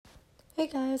Hey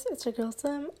guys, it's your girl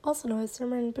Sim, also known as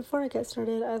Simran. Before I get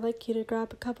started, I'd like you to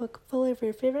grab a cup full of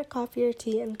your favorite coffee or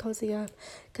tea and cozy up,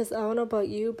 because I don't know about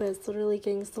you, but it's literally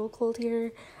getting so cold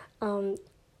here. Um,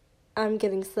 I'm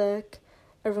getting sick,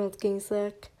 everyone's getting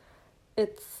sick.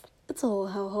 It's a whole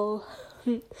hellhole.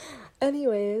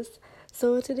 Anyways,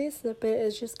 so today's snippet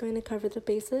is just going to cover the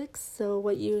basics, so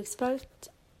what you expect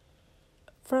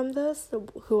from this,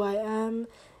 who I am.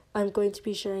 I'm going to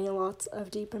be sharing lots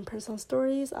of deep and personal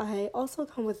stories. I also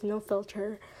come with no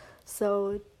filter,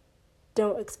 so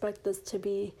don't expect this to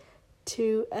be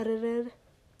too edited,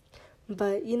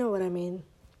 but you know what I mean.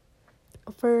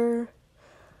 For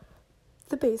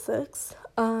the basics,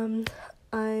 I'm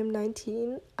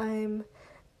 19. I'm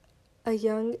a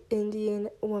young Indian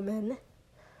woman.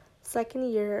 Second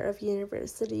year of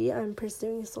university. I'm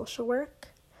pursuing social work.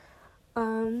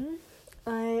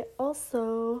 I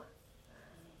also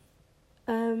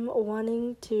am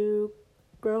wanting to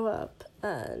grow up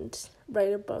and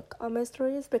write a book on my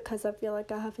stories because I feel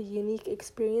like I have a unique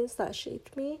experience that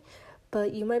shaped me,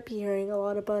 but you might be hearing a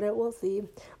lot about it. We'll see.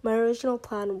 My original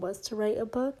plan was to write a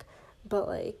book,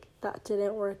 but that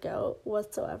didn't work out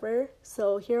whatsoever.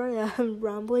 So here I am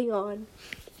rambling on.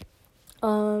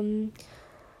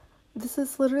 This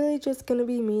is literally just gonna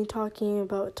be me talking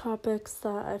about topics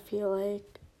that I feel like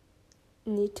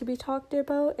need to be talked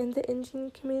about in the Indian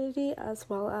community as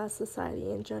well as society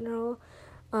in general.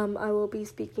 I will be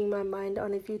speaking my mind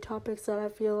on a few topics that I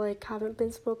feel like haven't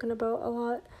been spoken about a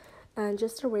lot, and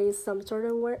just to raise some sort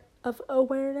of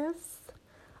awareness.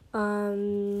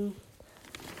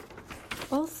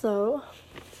 Also,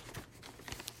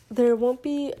 there won't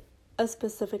be a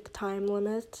specific time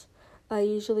limit. I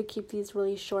usually keep these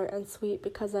really short and sweet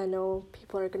because I know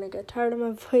people are gonna get tired of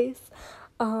my voice.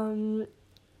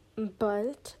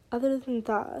 But other than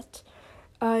that,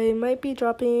 I might be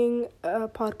dropping a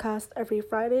podcast every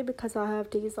Friday because I have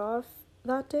days off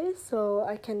that day, so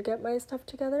I can get my stuff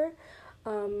together.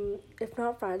 If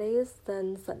not Fridays,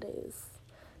 then Sundays.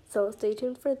 So stay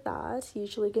tuned for that.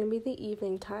 Usually going to be the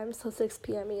evening time, so 6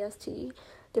 p.m. EST.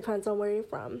 Depends on where you're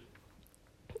from.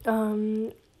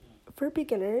 For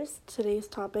beginners, today's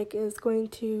topic is going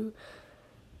to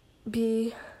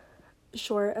be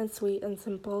short and sweet and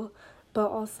simple, but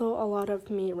also a lot of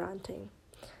me ranting.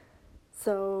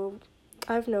 So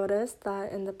I've noticed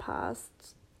that in the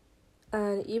past,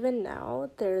 and even now,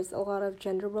 there's a lot of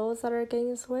gender roles that are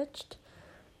getting switched.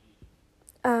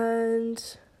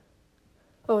 And,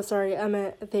 I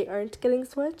meant they aren't getting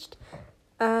switched.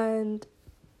 And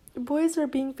boys are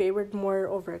being favored more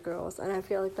over girls, and I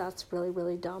feel like that's really,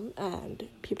 really dumb, and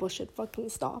people should fucking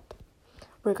stop,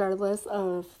 regardless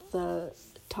of the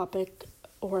topic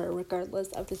or regardless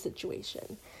of the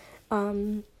situation.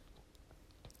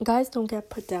 Guys don't get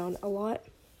put down a lot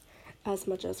as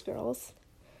much as girls.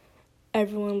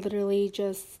 Everyone literally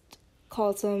just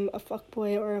calls them a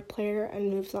fuckboy or a player and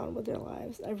moves on with their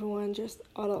lives. Everyone just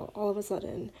all of a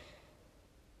sudden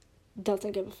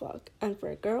doesn't give a fuck. And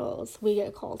for girls, we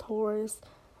get called whores,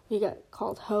 we get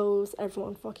called hoes,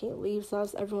 everyone fucking leaves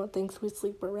us, everyone thinks we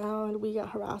sleep around, we get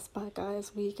harassed by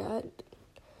guys, we get,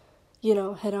 hit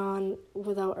on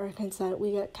without our consent,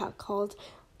 we get catcalled,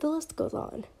 the list goes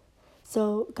on.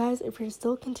 So, guys, if you're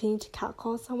still continuing to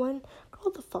catcall someone,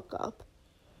 grow the fuck up.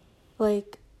 I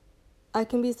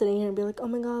can be sitting here and be like, oh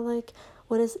my god,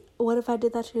 what if I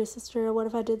did that to your sister? What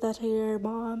if I did that to your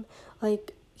mom?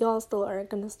 Y'all still aren't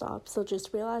gonna stop, so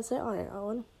just realize it on your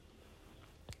own.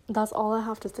 That's all I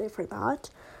have to say for that.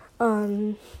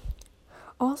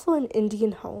 Also in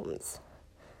Indian homes,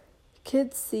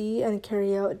 kids see and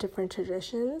carry out different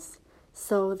traditions,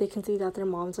 so they can see that their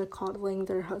moms are coddling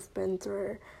their husbands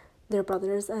or their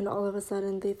brothers, and all of a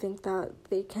sudden they think that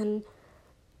they can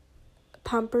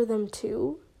pamper them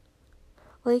too.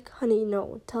 Honey,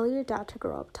 no, tell your dad to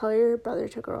grow up, tell your brother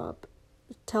to grow up,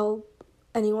 tell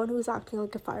anyone who's acting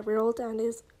like a 5-year-old and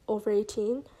is over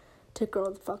 18 to grow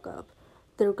the fuck up.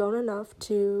 They're grown enough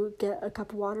to get a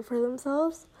cup of water for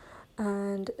themselves,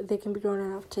 and they can be grown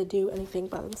enough to do anything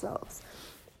by themselves.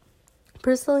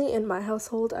 Personally, in my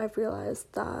household, I've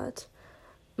realized that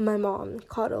my mom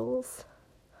coddles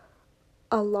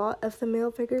a lot of the male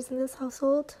figures in this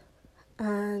household,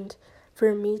 and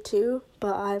for me too,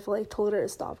 but I've told her to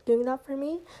stop doing that for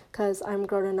me because I'm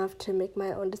grown enough to make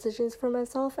my own decisions for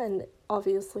myself, and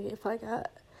obviously if I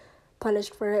get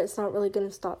punished for it, it's not really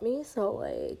gonna stop me. So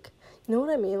you know what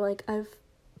I mean?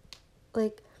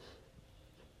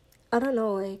 I don't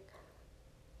know,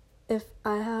 if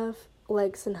I have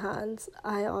legs and hands,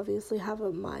 I obviously have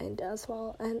a mind as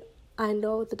well, and I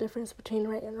know the difference between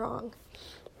right and wrong.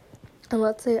 And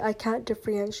let's say I can't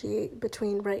differentiate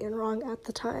between right and wrong at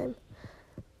the time.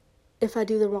 if I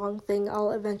do the wrong thing,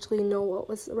 I'll eventually know what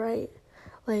was right.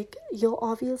 Like, you'll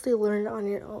obviously learn on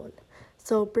your own.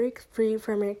 So break free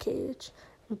from your cage,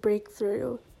 break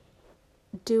through,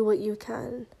 do what you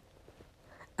can,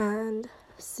 and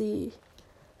see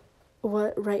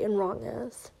what right and wrong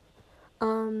is.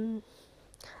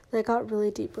 That got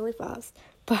really deep really fast.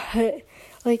 But,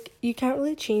 like, you can't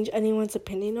really change anyone's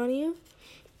opinion on you.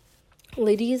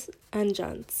 Ladies and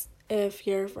gents, if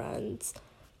your friends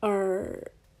are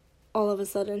all of a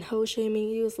sudden hoe shaming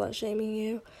you, slut shaming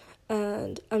you,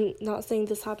 and I'm not saying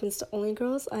this happens to only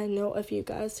girls. I know a few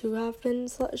guys who have been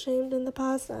slut shamed in the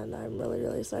past, and I'm really,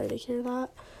 really sorry to hear that.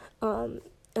 And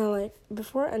like,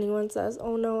 before anyone says,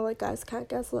 oh no, like, guys can't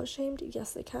get slut shamed,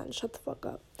 yes they can. Shut the fuck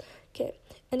up. Okay,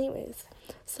 anyways,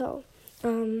 so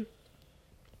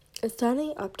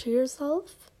standing up to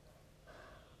yourself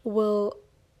will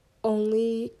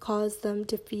only cause them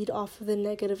to feed off of the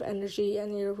negative energy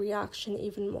and your reaction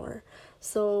even more.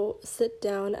 So sit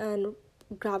down and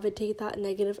gravitate that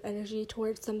negative energy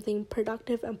towards something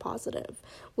productive and positive,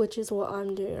 which is what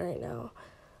I'm doing right now.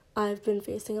 I've been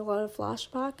facing a lot of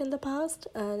flashback in the past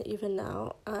and even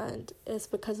now, and it's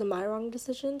because of my wrong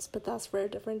decisions, but that's for a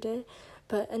different day.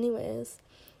 But anyways,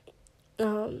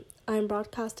 I'm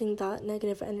broadcasting that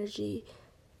negative energy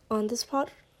on this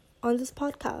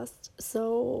podcast.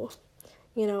 So,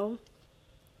 you know,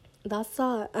 that's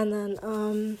that. And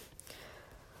then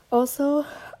also,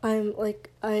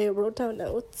 I wrote down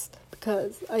notes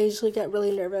because I usually get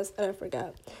really nervous and I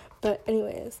forget. But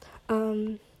anyways,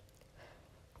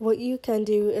 what you can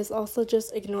do is also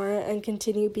just ignore it and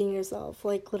continue being yourself.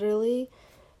 Like, literally,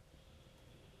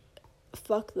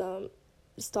 fuck them.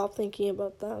 Stop thinking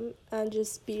about them and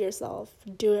just be yourself.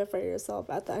 Do it for yourself.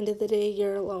 At the end of the day,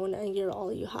 you're alone and you're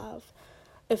all you have.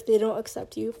 If they don't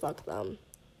accept you, fuck them.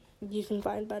 You can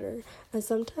find better. And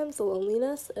sometimes the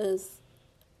loneliness is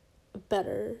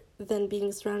better than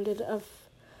being surrounded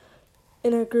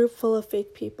in a group full of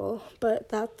fake people. But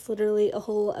that's literally a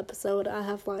whole episode I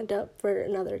have lined up for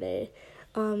another day.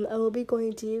 I will be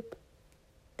going deep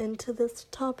into this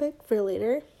topic for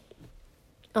later.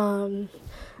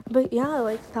 But yeah,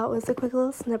 like, that was a quick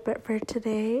little snippet for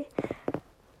today.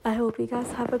 I hope you guys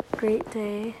have a great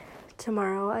day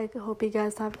tomorrow. I hope you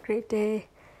guys have a great day,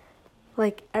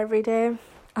 like, every day.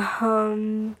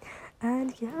 And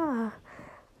yeah,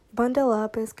 bundle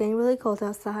up. It's getting really cold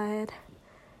outside.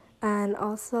 And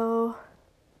also,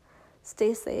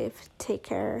 stay safe. Take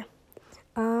care.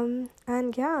 And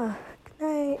yeah, good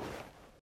night.